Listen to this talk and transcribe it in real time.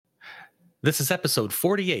This is episode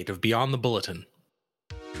 48 of Beyond the Bulletin.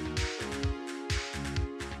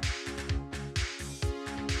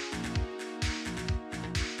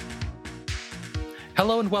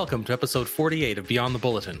 Hello and welcome to episode 48 of Beyond the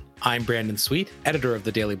Bulletin. I'm Brandon Sweet, editor of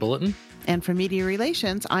the Daily Bulletin. And for Media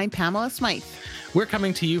Relations, I'm Pamela Smythe. We're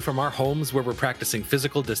coming to you from our homes where we're practicing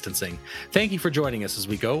physical distancing. Thank you for joining us as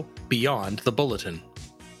we go Beyond the Bulletin.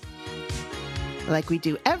 Like we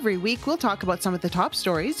do every week, we'll talk about some of the top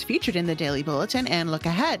stories featured in the Daily Bulletin and look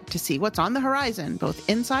ahead to see what's on the horizon, both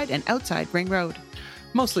inside and outside Ring Road.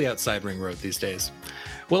 Mostly outside Ring Road these days.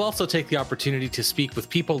 We'll also take the opportunity to speak with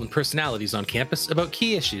people and personalities on campus about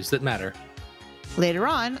key issues that matter. Later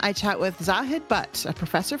on, I chat with Zahid Butt, a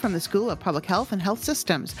professor from the School of Public Health and Health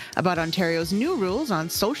Systems, about Ontario's new rules on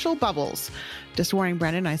social bubbles. Just warning,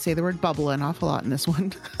 Brendan, I say the word bubble an awful lot in this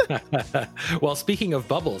one. Well, speaking of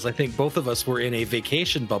bubbles, I think both of us were in a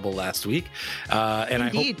vacation bubble last week. And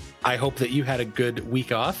Indeed. I hope that you had a good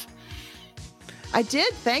week off. I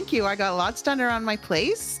did, thank you. I got lots done around my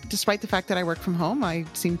place. Despite the fact that I work from home, I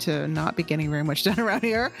seem to not be getting very much done around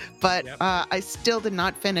here. But Yep. I still did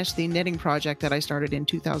not finish the knitting project that I started in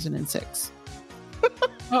 2006.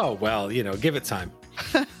 Oh, well, give it time.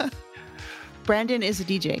 Brandon is a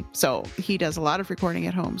DJ, so he does a lot of recording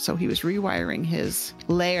at home. So he was rewiring his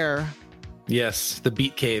lair. Yes, the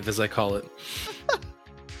beat cave, as I call it.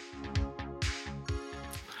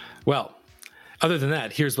 Well, other than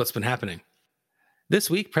that, here's what's been happening. This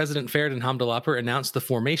week, President Feridun Hamdalapur announced the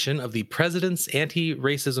formation of the President's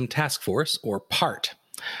Anti-Racism Task Force, or PART.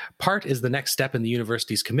 PART is the next step in the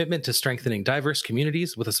university's commitment to strengthening diverse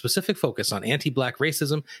communities with a specific focus on anti-Black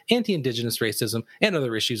racism, anti-Indigenous racism, and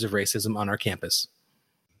other issues of racism on our campus.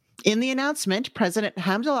 In the announcement, President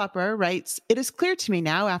Hamdalapur writes, "It is clear to me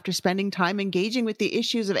now, after spending time engaging with the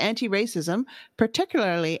issues of anti-racism,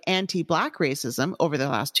 particularly anti-Black racism, over the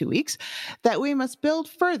last 2 weeks, that we must build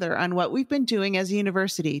further on what we've been doing as a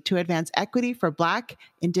university to advance equity for Black,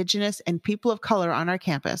 Indigenous, and people of color on our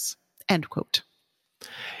campus." End quote.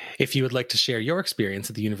 If you would like to share your experience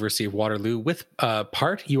at the University of Waterloo with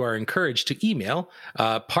PART, you are encouraged to email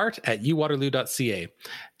part@uwaterloo.ca.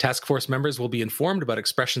 Task force members will be informed about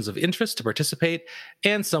expressions of interest to participate,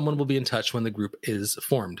 and someone will be in touch when the group is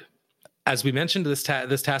formed. As we mentioned, this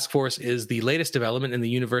task force is the latest development in the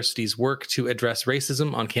university's work to address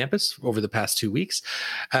racism on campus over the past 2 weeks.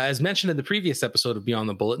 As mentioned in the previous episode of Beyond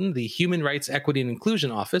the Bulletin, the Human Rights, Equity, and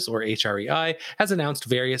Inclusion Office, or HREI, has announced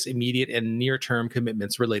various immediate and near-term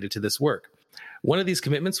commitments related to this work. One of these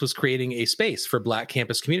commitments was creating a space for Black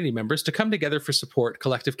campus community members to come together for support,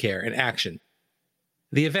 collective care, and action.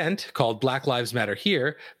 The event, called Black Lives Matter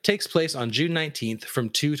Here, takes place on June 19th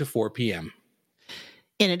from 2 to 4 p.m.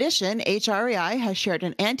 In addition, HREI has shared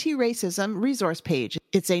an anti-racism resource page.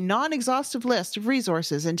 It's a non-exhaustive list of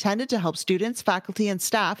resources intended to help students, faculty, and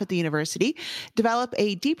staff at the university develop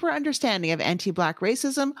a deeper understanding of anti-Black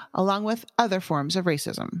racism, along with other forms of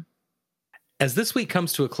racism. As this week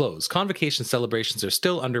comes to a close, convocation celebrations are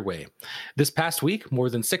still underway. This past week, more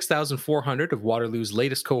than 6,400 of Waterloo's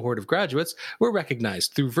latest cohort of graduates were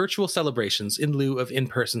recognized through virtual celebrations in lieu of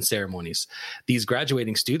in-person ceremonies. These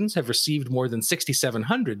graduating students have received more than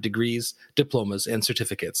 6,700 degrees, diplomas, and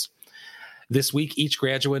certificates. This week, each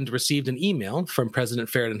graduate received an email from President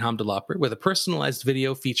Feridun Hamdalapur with a personalized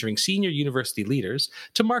video featuring senior university leaders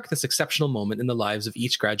to mark this exceptional moment in the lives of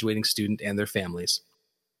each graduating student and their families.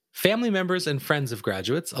 Family members and friends of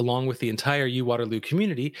graduates, along with the entire UWaterloo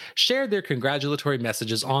community, shared their congratulatory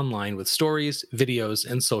messages online with stories, videos,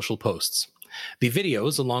 and social posts. The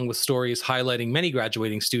videos, along with stories highlighting many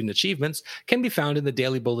graduating student achievements, can be found in the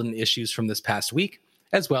Daily Bulletin issues from this past week,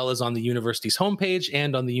 as well as on the university's homepage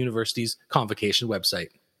and on the university's convocation website.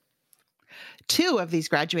 2 of these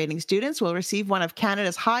graduating students will receive one of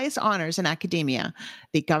Canada's highest honors in academia,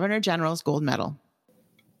 the Governor-General's Gold Medal.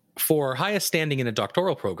 For highest standing in a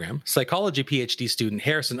doctoral program, psychology PhD student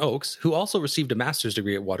Harrison Oakes, who also received a master's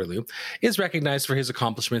degree at Waterloo, is recognized for his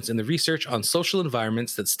accomplishments in the research on social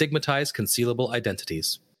environments that stigmatize concealable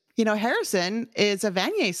identities. You know, Harrison is a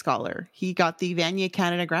Vanier scholar. He got the Vanier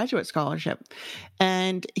Canada Graduate Scholarship.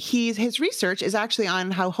 And his research is actually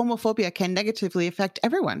on how homophobia can negatively affect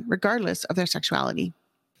everyone, regardless of their sexuality.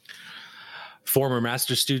 Former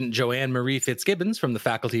master's student Joanne Marie Fitzgibbons from the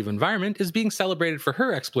Faculty of Environment is being celebrated for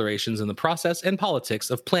her explorations in the process and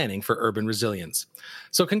politics of planning for urban resilience.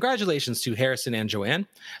 So congratulations to Harrison and Joanne.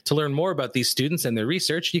 To learn more about these students and their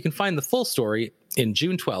research, you can find the full story in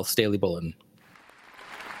June 12th's Daily Bulletin.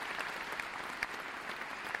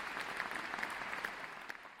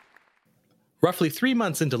 Roughly 3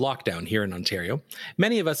 months into lockdown here in Ontario,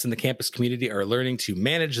 many of us in the campus community are learning to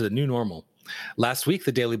manage the new normal. Last week,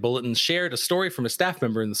 the Daily Bulletin shared a story from a staff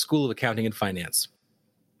member in the School of Accounting and Finance.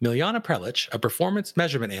 Miljana Prelic, a performance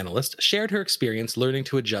measurement analyst, shared her experience learning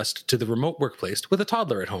to adjust to the remote workplace with a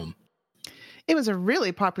toddler at home. It was a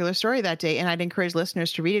really popular story that day, and I'd encourage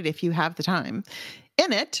listeners to read it if you have the time.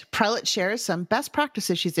 In it, Prelic shares some best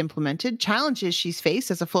practices she's implemented, challenges she's faced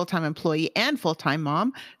as a full-time employee and full-time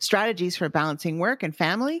mom, strategies for balancing work and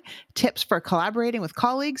family, tips for collaborating with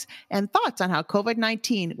colleagues, and thoughts on how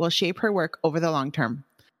COVID-19 will shape her work over the long term.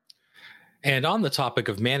 And on the topic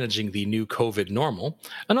of managing the new COVID normal,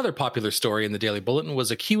 another popular story in the Daily Bulletin was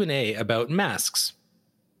a Q&A about masks.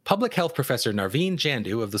 Public health professor Narveen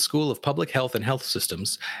Jandu of the School of Public Health and Health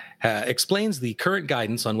Systems explains the current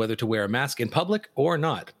guidance on whether to wear a mask in public or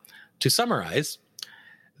not. To summarize,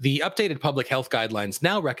 the updated public health guidelines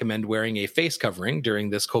now recommend wearing a face covering during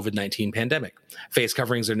this COVID-19 pandemic. Face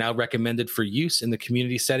coverings are now recommended for use in the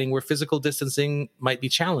community setting where physical distancing might be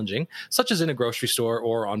challenging, such as in a grocery store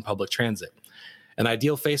or on public transit. An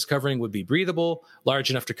ideal face covering would be breathable, large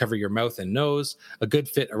enough to cover your mouth and nose, a good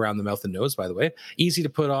fit around the mouth and nose, by the way, easy to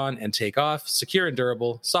put on and take off, secure and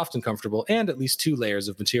durable, soft and comfortable, and at least 2 layers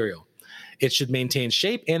of material. It should maintain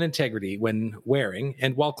shape and integrity when wearing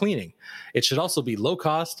and while cleaning. It should also be low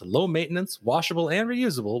cost, low maintenance, washable, and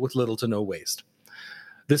reusable with little to no waste.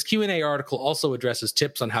 This Q&A article also addresses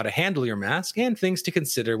tips on how to handle your mask and things to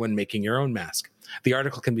consider when making your own mask. The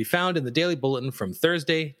article can be found in the Daily Bulletin from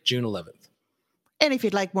Thursday, June 11th. And if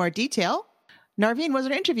you'd like more detail, Narveen was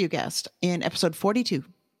an interview guest in episode 42.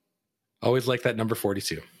 Always like that number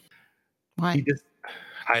 42. Why?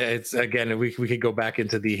 We could go back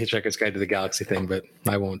into the Hitchhiker's Guide to the Galaxy thing, but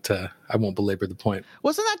I won't belabor the point.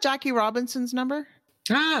 Wasn't that Jackie Robinson's number?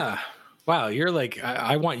 Ah, wow. You're like,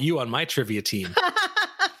 I want you on my trivia team.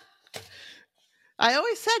 I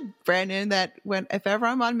always said, Brandon, that if ever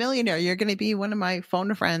I'm on Millionaire, you're going to be one of my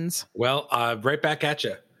phone friends. Well, right back at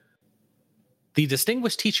you. The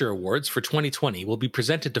Distinguished Teacher Awards for 2020 will be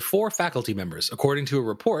presented to 4 faculty members, according to a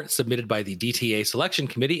report submitted by the DTA Selection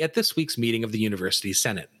Committee at this week's meeting of the University's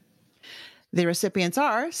Senate. The recipients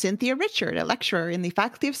are Cynthia Richard, a lecturer in the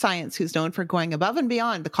Faculty of Science who's known for going above and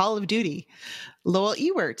beyond the call of duty. Lowell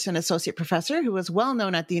Ewert, an associate professor who was well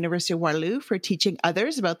known at the University of Waterloo for teaching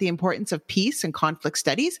others about the importance of peace and conflict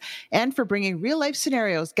studies and for bringing real-life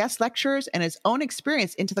scenarios, guest lecturers, and his own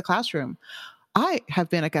experience into the classroom. I have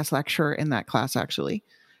been a guest lecturer in that class, actually.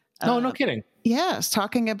 Oh, no kidding. Yes,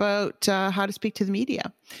 talking about how to speak to the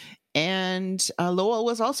media. And Lowell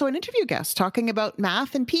was also an interview guest talking about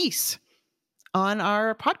math and peace on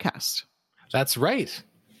our podcast. That's right.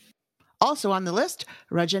 Also on the list,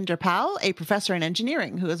 Rajendra Pal, a professor in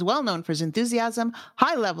engineering who is well known for his enthusiasm,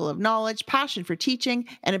 high level of knowledge, passion for teaching,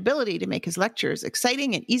 and ability to make his lectures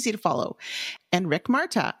exciting and easy to follow. And Rick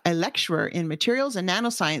Marta, a lecturer in materials and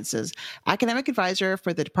nanosciences, academic advisor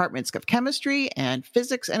for the departments of chemistry and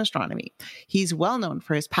physics and astronomy. He's well known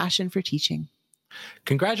for his passion for teaching.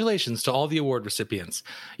 Congratulations to all the award recipients.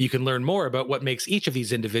 You can learn more about what makes each of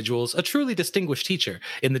these individuals a truly distinguished teacher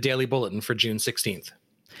in the Daily Bulletin for June 16th.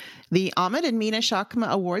 The Ahmed and Mina Shakma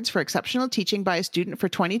Awards for Exceptional Teaching by a Student for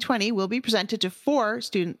 2020 will be presented to 4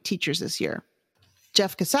 student teachers this year.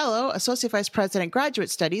 Jeff Casello, Associate Vice President, Graduate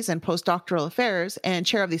Studies and Postdoctoral Affairs and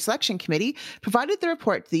Chair of the Selection Committee, provided the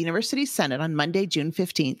report to the University Senate on Monday, June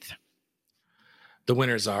 15th. The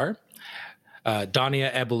winners are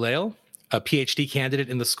Dania Abulail, a PhD candidate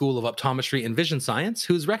in the School of Optometry and Vision Science,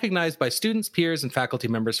 who is recognized by students, peers, and faculty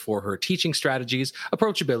members for her teaching strategies,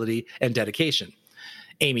 approachability, and dedication.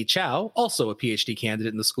 Amy Chow, also a PhD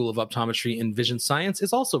candidate in the School of Optometry and Vision Science,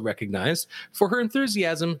 is also recognized for her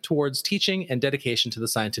enthusiasm towards teaching and dedication to the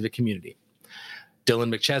scientific community.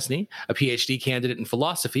 Dylan McChesney, a PhD candidate in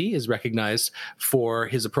philosophy, is recognized for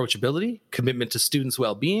his approachability, commitment to students'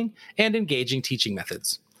 well-being, and engaging teaching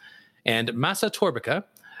methods. And Masa Torbica,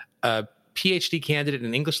 a PhD candidate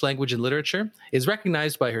in English language and literature, is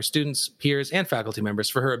recognized by her students, peers, and faculty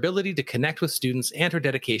members for her ability to connect with students and her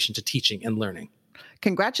dedication to teaching and learning.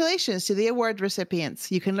 Congratulations to the award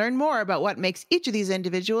recipients. You can learn more about what makes each of these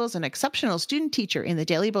individuals an exceptional student teacher in the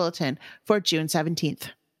Daily Bulletin for June 17th.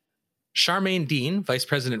 Charmaine Dean, Vice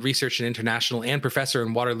President Research and International and Professor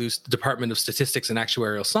in Waterloo's Department of Statistics and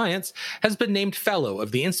Actuarial Science, has been named Fellow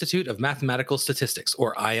of the Institute of Mathematical Statistics,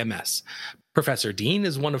 or IMS. Professor Dean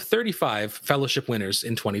is one of 35 fellowship winners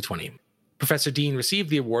in 2020. Professor Dean received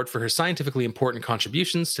the award for her scientifically important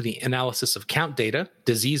contributions to the analysis of count data,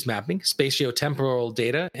 disease mapping, spatiotemporal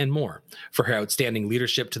data, and more, for her outstanding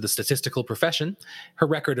leadership to the statistical profession, her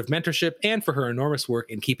record of mentorship, and for her enormous work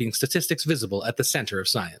in keeping statistics visible at the center of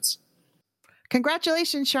science.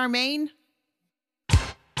 Congratulations, Charmaine.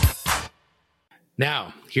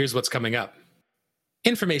 Now, here's what's coming up.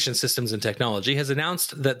 Information Systems and Technology has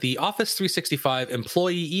announced that the Office 365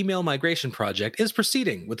 Employee Email Migration Project is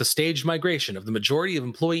proceeding with a staged migration of the majority of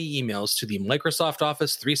employee emails to the Microsoft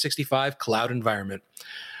Office 365 cloud environment.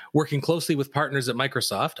 Working closely with partners at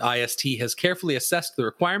Microsoft, IST has carefully assessed the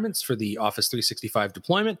requirements for the Office 365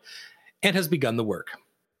 deployment and has begun the work.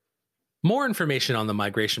 More information on the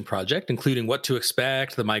migration project, including what to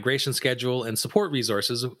expect, the migration schedule, and support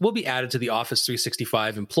resources, will be added to the Office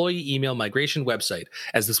 365 Employee Email Migration website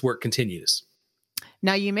as this work continues.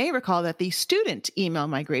 Now, you may recall that the student email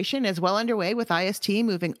migration is well underway, with IST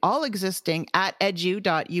moving all existing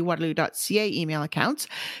 @edu.uwaterloo.ca email accounts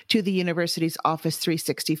to the university's Office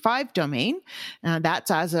 365 domain. That's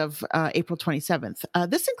as of April 27th.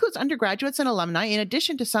 This includes undergraduates and alumni, in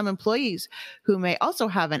addition to some employees who may also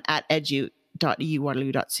have an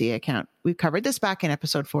 @edu.uwaterloo.ca account. We've covered this back in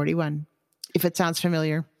episode 41, if it sounds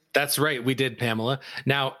familiar. That's right, we did, Pamela.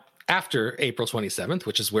 Now, after April 27th,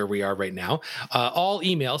 which is where we are right now, all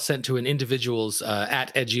emails sent to an individual's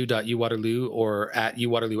 @edu.uwaterloo or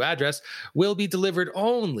 @uwaterloo address will be delivered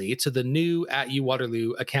only to the new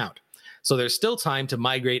 @uwaterloo account. So there's still time to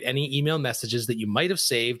migrate any email messages that you might have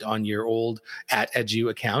saved on your old @edu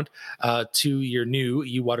account to your new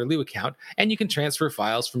uWaterloo account, and you can transfer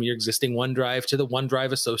files from your existing OneDrive to the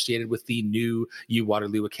OneDrive associated with the new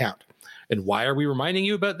uWaterloo account. And why are we reminding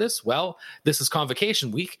you about this? Well, this is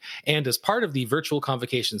Convocation Week, and as part of the virtual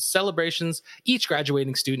Convocation celebrations, each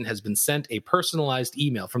graduating student has been sent a personalized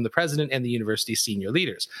email from the president and the university's senior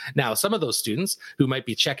leaders. Now, some of those students who might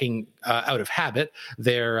be checking out of habit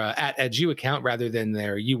their @edu account rather than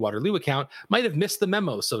their uWaterloo account might have missed the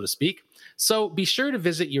memo, so to speak. So be sure to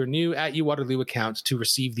visit your new @uWaterloo account to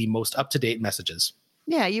receive the most up-to-date messages.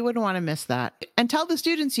 Yeah, you wouldn't want to miss that. And tell the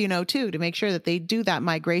students you know, too, to make sure that they do that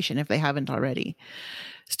migration if they haven't already.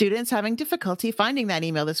 Students having difficulty finding that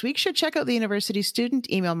email this week should check out the university's student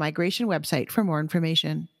email migration website for more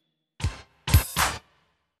information.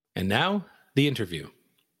 And now, the interview.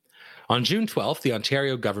 On June 12th, the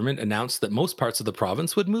Ontario government announced that most parts of the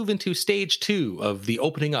province would move into Stage 2 of the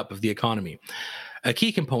opening up of the economy. A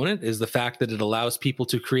key component is the fact that it allows people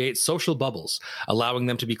to create social bubbles, allowing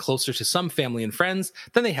them to be closer to some family and friends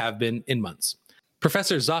than they have been in months.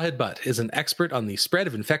 Professor Zahid Butt is an expert on the spread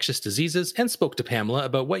of infectious diseases and spoke to Pamela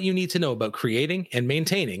about what you need to know about creating and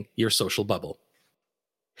maintaining your social bubble.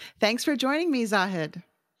 Thanks for joining me, Zahid.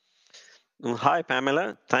 Hi,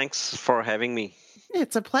 Pamela. Thanks for having me.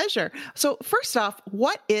 It's a pleasure. So first off,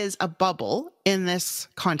 what is a bubble in this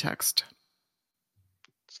context?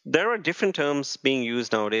 There are different terms being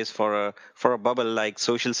used nowadays for a bubble, like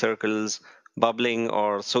social circles, bubbling,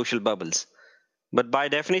 or social bubbles. But by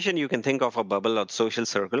definition, you can think of a bubble or social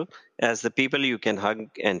circle as the people you can hug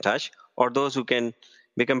and touch, or those who can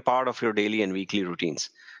become part of your daily and weekly routines.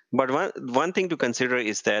 But one thing to consider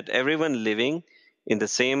is that everyone living in the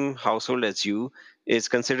same household as you is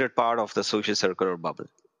considered part of the social circle or bubble.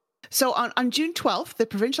 So on June 12th, the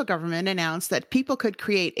provincial government announced that people could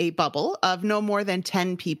create a bubble of no more than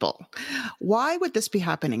 10 people. Why would this be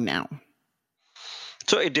happening now?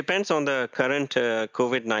 So it depends on the current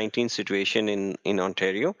COVID-19 situation in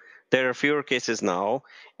Ontario. There are fewer cases now,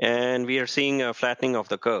 and we are seeing a flattening of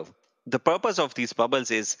the curve. The purpose of these bubbles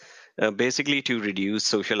is basically to reduce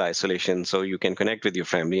social isolation so you can connect with your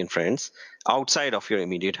family and friends outside of your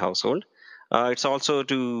immediate household. It's also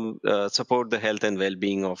to support the health and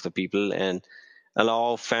well-being of the people and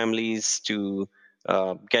allow families to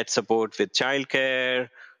get support with childcare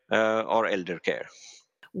or elder care.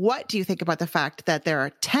 What do you think about the fact that there are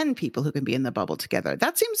 10 people who can be in the bubble together?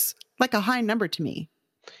 That seems like a high number to me.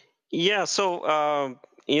 Yeah, so,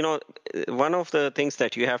 one of the things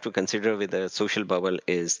that you have to consider with a social bubble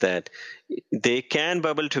is that they can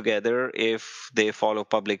bubble together if they follow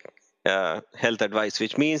public health advice,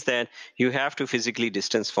 which means that you have to physically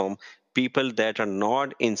distance from people that are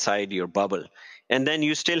not inside your bubble. And then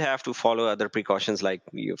you still have to follow other precautions like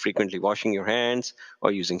you frequently washing your hands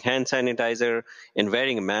or using hand sanitizer and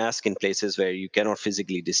wearing a mask in places where you cannot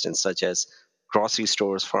physically distance, such as grocery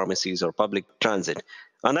stores, pharmacies, or public transit.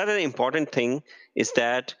 Another important thing is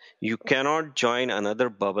that you cannot join another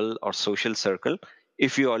bubble or social circle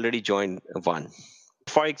if you already joined one.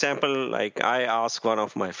 For example, like I asked one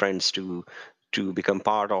of my friends to become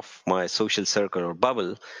part of my social circle or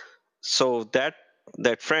bubble, so that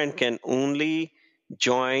friend can only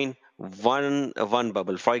join one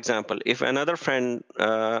bubble. For example, if another friend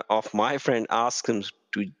of my friend asks him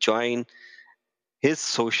to join his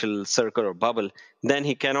social circle or bubble, then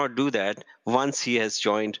he cannot do that once he has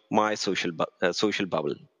joined my social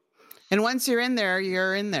bubble. And once you're in there,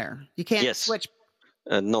 you're in there. You can't Yes. switch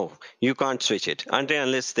No, you can't switch it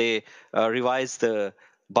unless they revise the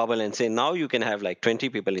bubble and say now you can have like 20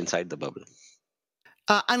 people inside the bubble.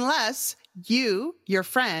 Unless you, your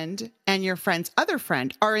friend, and your friend's other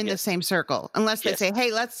friend are in the same circle. Unless they say,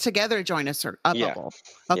 hey, let's together join a bubble.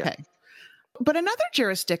 Okay. Yeah. But in other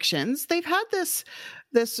jurisdictions, they've had this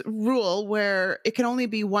rule where it can only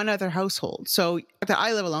be one other household. So that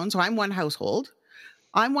I live alone, so I'm one household,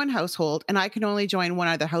 and I can only join one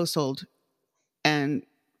other household, and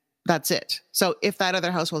that's it. So if that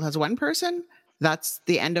other household has one person, that's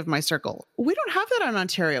the end of my circle. We don't have that in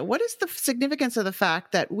Ontario. What is the significance of the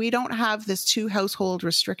fact that we don't have this 2-household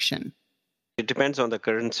restriction? It depends on the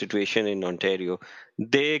current situation in Ontario.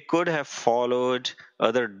 They could have followed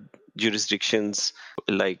other jurisdictions,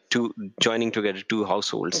 like joining together 2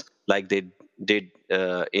 households, like they did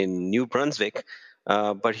in New Brunswick.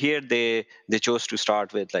 But here they chose to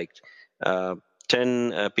start with like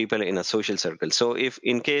 10 people in a social circle. So if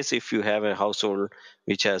you have a household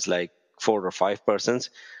which has like 4 or 5 persons,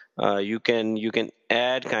 you can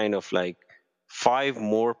add kind of like 5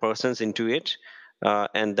 more persons into it,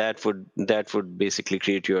 and that would basically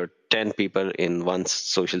create your 10 people in one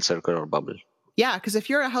social circle or bubble. Yeah, because if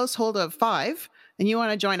you're a household of 5 and you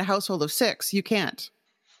want to join a household of 6, you can't.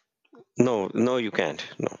 No, you can't.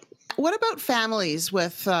 No. What about families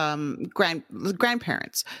with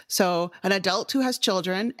grandparents? So an adult who has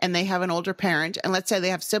children and they have an older parent, and let's say they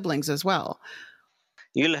have siblings as well.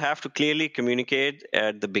 You'll have to clearly communicate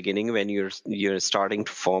at the beginning when you're starting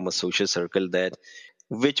to form a social circle that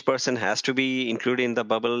which person has to be included in the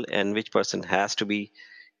bubble and which person has to be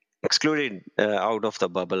excluded out of the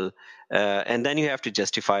bubble, and then you have to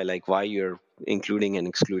justify like why you're including and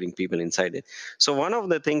excluding people inside it. So one of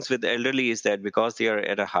the things with elderly is that because they are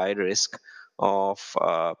at a high risk of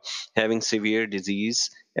having severe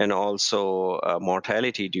disease and also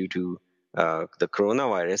mortality due to the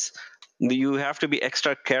coronavirus, you have to be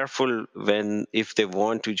extra careful if they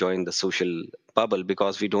want to join the social bubble,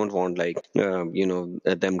 because we don't want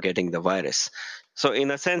them getting the virus. So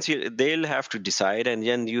in a sense, they'll have to decide, and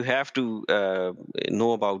then you have to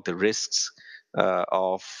know about the risks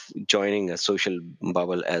of joining a social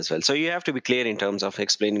bubble as well. So you have to be clear in terms of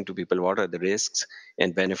explaining to people what are the risks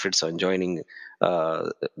and benefits on joining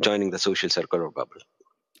the social circle or bubble.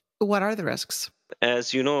 What are the risks?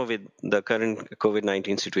 As you know, with the current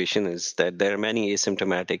COVID-19 situation, is that there are many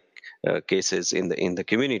asymptomatic cases in the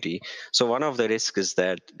community. So one of the risks is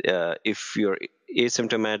that if you're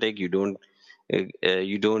asymptomatic, you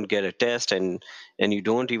don't get a test, and you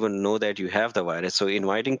don't even know that you have the virus. So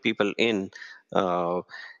inviting people in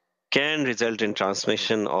can result in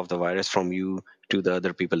transmission of the virus from you to the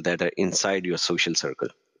other people that are inside your social circle.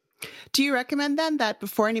 Do you recommend then that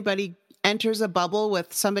before anybody enters a bubble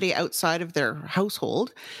with somebody outside of their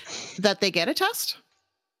household, that they get a test?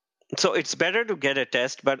 So it's better to get a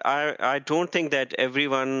test, but I don't think that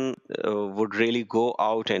everyone would really go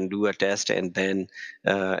out and do a test and then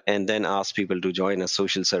ask people to join a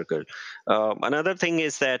social circle. Another thing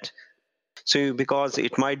is that, so because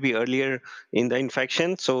it might be earlier in the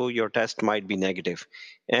infection, so your test might be negative.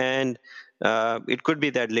 And it could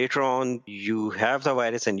be that later on you have the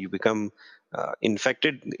virus and you become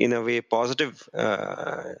infected in a way positive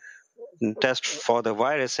test for the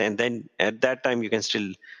virus, and then at that time you can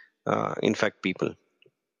still infect people.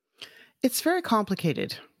 It's very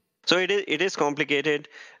complicated. So it is complicated,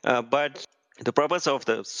 but the purpose of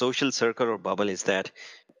the social circle or bubble is that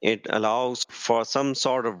it allows for some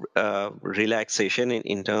sort of relaxation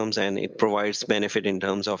in terms, and it provides benefit in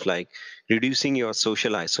terms of like reducing your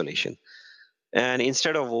social isolation. And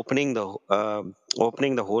instead of opening the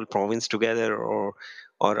whole province together or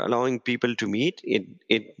allowing people to meet,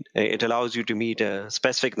 it allows you to meet a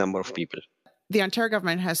specific number of people. The Ontario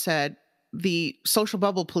government has said the social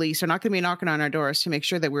bubble police are not going to be knocking on our doors to make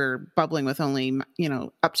sure that we're bubbling with only,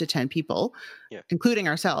 up to 10 people, including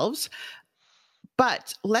ourselves.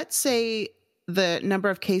 But let's say the number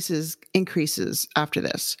of cases increases after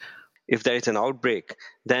this. If there is an outbreak,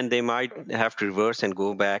 then they might have to reverse and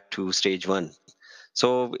go back to stage 1.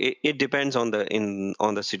 So it depends on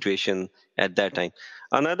the situation at that time.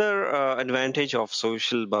 Another advantage of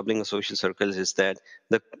social bubbling or social circles is that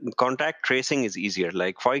the contact tracing is easier.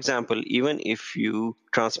 Like, for example, even if you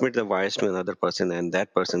transmit the virus to another person and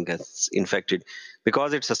that person gets infected,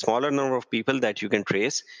 because it's a smaller number of people that you can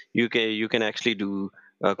trace, you can actually do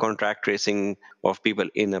contact tracing of people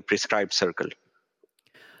in a prescribed circle.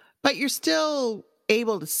 But you're still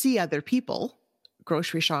able to see other people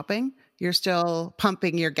grocery shopping. You're still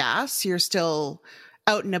pumping your gas. You're still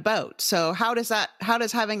out and about. So how does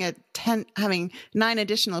having 9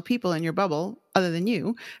 additional people in your bubble other than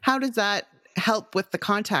you, how does that help with the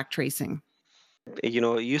contact tracing?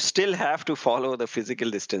 You still have to follow the physical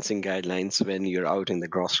distancing guidelines when you're out in the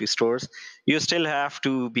grocery stores. You still have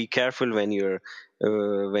to be careful when you're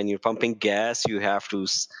pumping gas. You have to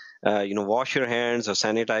wash your hands or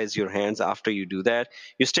sanitize your hands after you do that.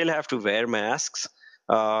 You still have to wear masks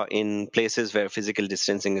in places where physical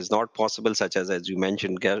distancing is not possible, such as you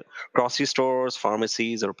mentioned, grocery stores,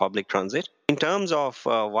 pharmacies, or public transit. In terms of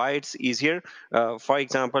why it's easier, for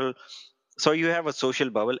example, so you have a social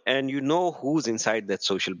bubble and you know who's inside that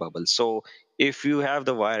social bubble. So if you have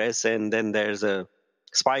the virus and then there's a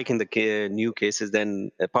spike in the new cases, then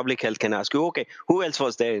public health can ask you, okay, who else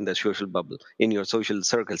was there in the social bubble, in your social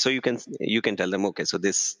circle? So you can tell them, okay, so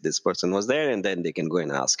this person was there, and then they can go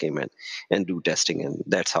and ask him and do testing, and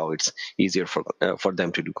that's how it's easier for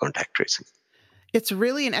them to do contact tracing. It's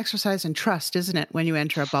really an exercise in trust, isn't it, when you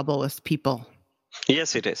enter a bubble with people?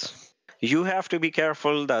 Yes, it is. You have to be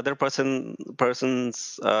careful. The other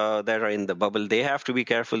persons that are in the bubble, they have to be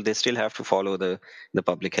careful. They still have to follow the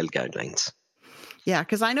public health guidelines. Yeah,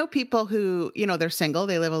 because I know people who, they're single,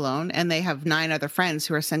 they live alone, and they have 9 other friends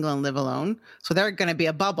who are single and live alone. So they're going to be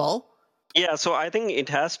a bubble. Yeah, so I think it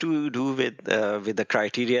has to do with the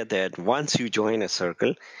criteria that once you join a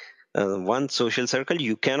circle, one social circle,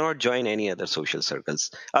 you cannot join any other social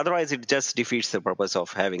circles. Otherwise, it just defeats the purpose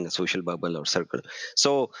of having a social bubble or circle.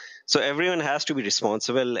 So everyone has to be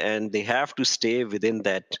responsible, and they have to stay within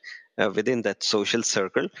that social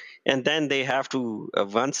circle. And then they have to,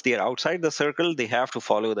 once they are outside the circle, they have to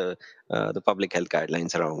follow the public health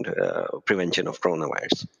guidelines around prevention of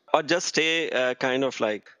coronavirus, or just stay kind of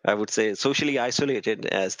like, I would say, socially isolated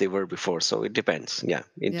as they were before. So it depends. Yeah.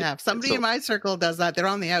 If somebody in my circle does that, they're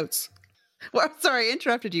on the outs. Well, sorry, I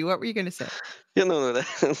interrupted you. What were you going to say? No,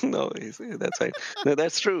 that's right. No,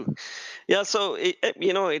 that's true. Yeah, so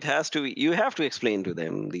it has to. You have to explain to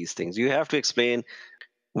them these things. You have to explain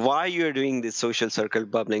why you're doing this social circle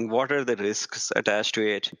bubbling, what are the risks attached to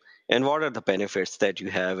it, and what are the benefits that you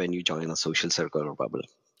have when you join a social circle or bubble.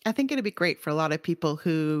 I think it'd be great for a lot of people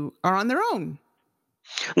who are on their own.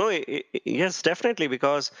 No, yes, definitely,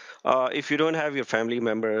 because if you don't have your family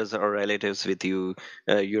members or relatives with you,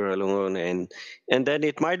 you're alone, and then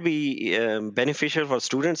it might be beneficial for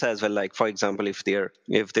students as well. Like, for example, if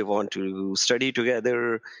they want to study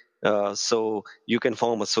together, so you can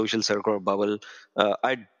form a social circle or bubble.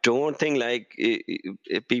 I don't think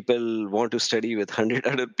people want to study with 100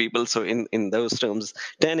 other people. So in those terms,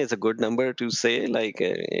 10 is a good number to say.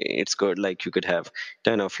 It's good. Like, you could have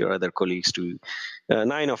 10 of your other colleagues to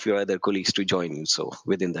 9 of your other colleagues to join you. So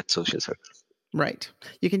within that social circle. Right.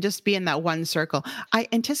 You can just be in that one circle. I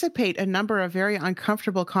anticipate a number of very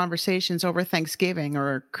uncomfortable conversations over Thanksgiving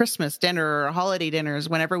or Christmas dinner or holiday dinners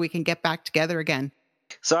whenever we can get back together again.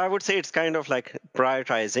 So I would say it's kind of like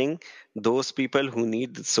prioritizing those people who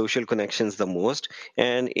need the social connections the most.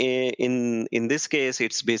 And in this case,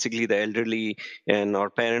 it's basically the elderly and our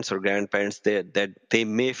parents or grandparents that they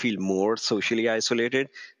may feel more socially isolated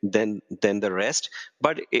than the rest.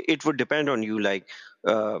 But it would depend on you, like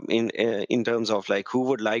in terms of like who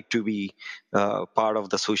would like to be part of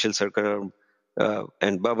the social circle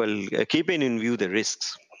and bubble, keeping in view the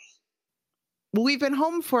risks. We've been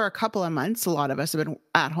home for a couple of months. A lot of us have been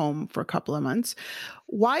at home for a couple of months.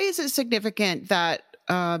 Why is it significant that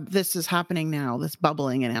this is happening now, this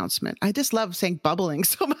bubbling announcement? I just love saying bubbling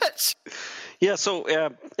so much. Yeah, so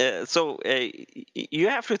you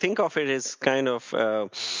have to think of it as kind of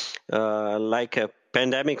like a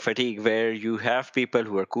pandemic fatigue, where you have people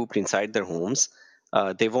who are cooped inside their homes.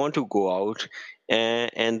 They want to go out.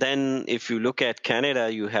 And then if you look at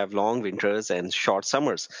Canada, you have long winters and short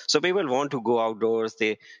summers. So people want to go outdoors.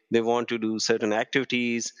 They want to do certain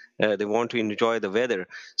activities. They want to enjoy the weather.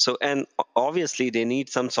 So, and obviously they need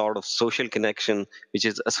some sort of social connection which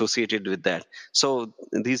is associated with that. So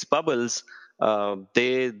these bubbles,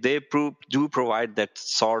 they do provide that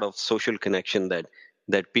sort of social connection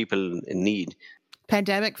that people need.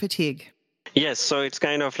 Pandemic fatigue. Yes, so it's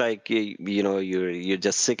kind of like you're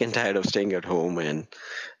just sick and tired of staying at home and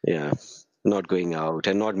not going out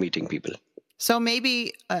and not meeting people. So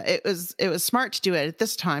maybe it was smart to do it at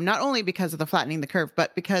this time, not only because of the flattening the curve,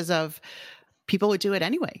 but because of people would do it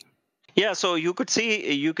anyway. Yeah, so you could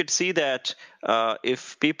see that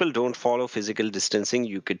if people don't follow physical distancing,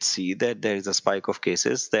 you could see that there is a spike of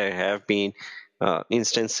cases. There have been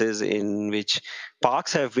instances in which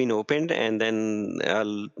parks have been opened, and then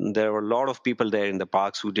there were a lot of people there in the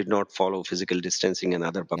parks who did not follow physical distancing and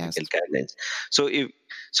other public health guidelines.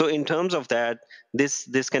 So in terms of that,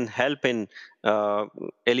 this can help in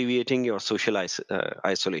alleviating your social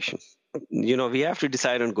isolation. we have to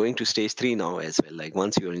decide on going to stage 3 now as well, like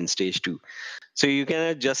once you're in stage 2. So you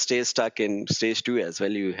cannot just stay stuck in stage 2 as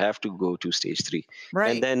well. You have to go to stage 3.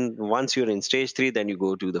 Right. And then once you're in stage 3, then you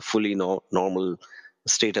go to the fully normal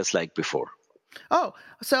status like before. Oh,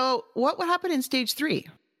 so what would happen in stage 3?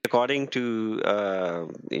 According to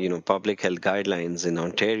public health guidelines in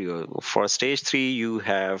Ontario, for stage 3, you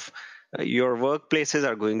have your workplaces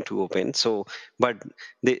are going to open. So, but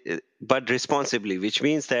responsibly, which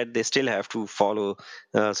means that they still have to follow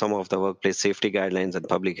some of the workplace safety guidelines and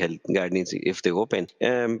public health guidelines if they open.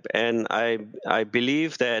 And I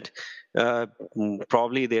believe that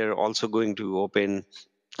probably they're also going to open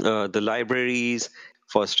the libraries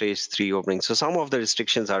for stage 3 opening. So some of the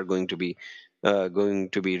restrictions are going to be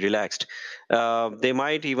relaxed. They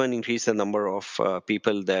might even increase the number of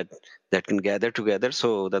people that can gather together,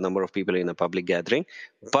 so the number of people in a public gathering,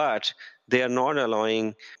 but they are not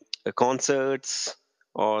allowing concerts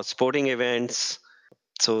or sporting events,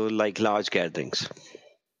 so like large gatherings.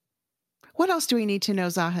 What else do we need to know,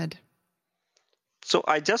 Zahid? So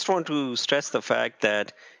I just want to stress the fact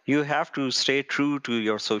that you have to stay true to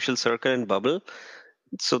your social circle and bubble.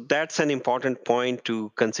 So that's an important point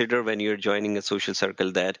to consider when you're joining a social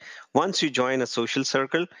circle, that once you join a social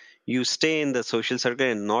circle, you stay in the social circle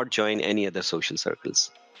and not join any other social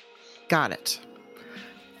circles. Got it.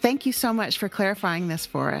 Thank you so much for clarifying this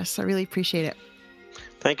for us. I really appreciate it.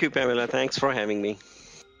 Thank you, Pamela. Thanks for having me.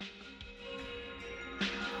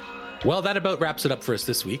 Well, that about wraps it up for us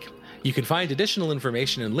this week. You can find additional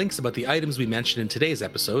information and links about the items we mentioned in today's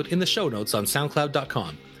episode in the show notes on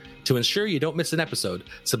SoundCloud.com. To ensure you don't miss an episode,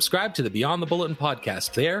 subscribe to the Beyond the Bulletin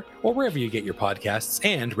podcast there or wherever you get your podcasts,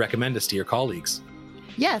 and recommend us to your colleagues.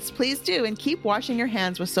 Yes, please do, and keep washing your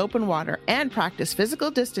hands with soap and water, and practice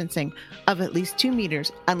physical distancing of at least 2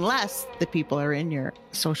 meters, unless the people are in your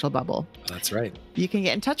social bubble. That's right. You can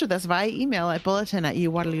get in touch with us via email at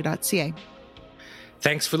bulletin@uwaterloo.ca.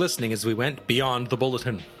 Thanks for listening as we went beyond the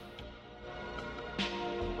bulletin.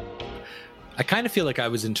 I kind of feel like I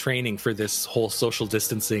was in training for this whole social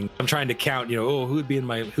distancing. I'm trying to count, who would be in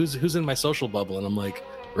my who's in my social bubble, and I'm like,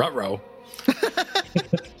 ruh-roh.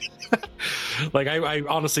 Like I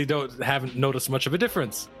honestly haven't noticed much of a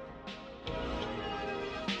difference.